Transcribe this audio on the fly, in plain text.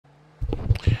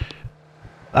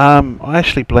I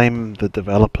actually blame the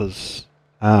developers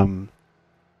um,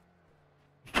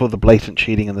 for the blatant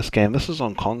cheating in this game. This is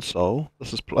on console.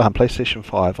 This is PlayStation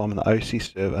 5. I'm in the OC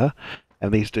server,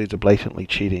 and these dudes are blatantly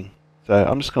cheating. So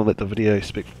I'm just going to let the video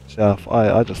speak for itself.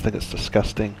 I just think it's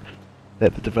disgusting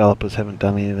that the developers haven't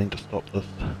done anything to stop this.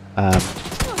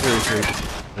 Very, very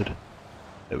disappointed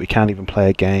that we can't even play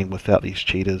a game without these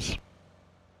cheaters.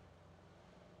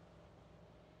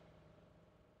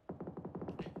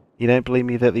 You don't believe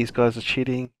me that these guys are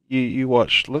cheating? You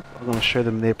watch. Look, I'm going to show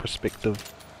them their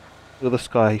perspective. Look at this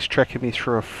guy. He's tracking me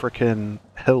through a frickin'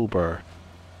 hill, bro.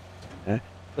 Yeah?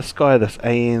 This guy, this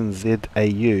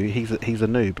ANZAU, he's a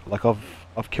noob. Like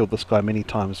I've killed this guy many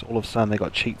times. All of a sudden they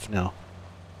got cheats now.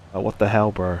 Like what the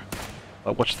hell, bro?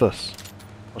 Like watch this.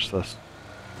 Watch this.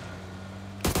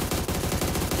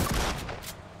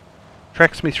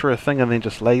 Tracks me through a thing and then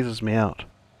just lasers me out.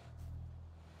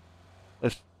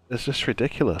 It's just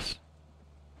ridiculous.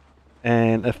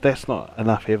 And if that's not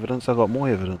enough evidence, I've got more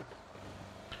evidence.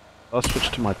 I'll switch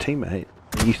to my teammate,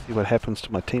 and you see what happens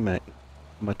to my teammate.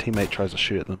 My teammate tries to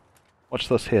shoot at them. Watch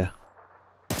this here.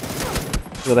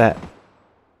 Look at that.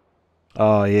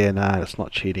 Oh yeah, nah, it's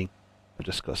not cheating. I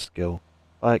just got skill.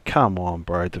 Like, come on,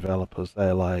 bro, developers.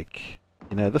 They're like,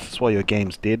 you know, this is why your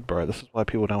game's dead, bro. This is why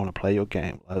people don't want to play your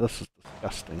game. Like, this is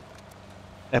disgusting.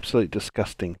 Absolutely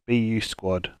disgusting. BU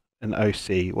squad in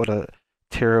OC. What a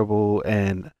terrible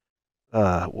and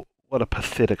what a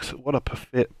pathetic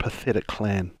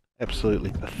clan.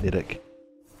 Absolutely pathetic.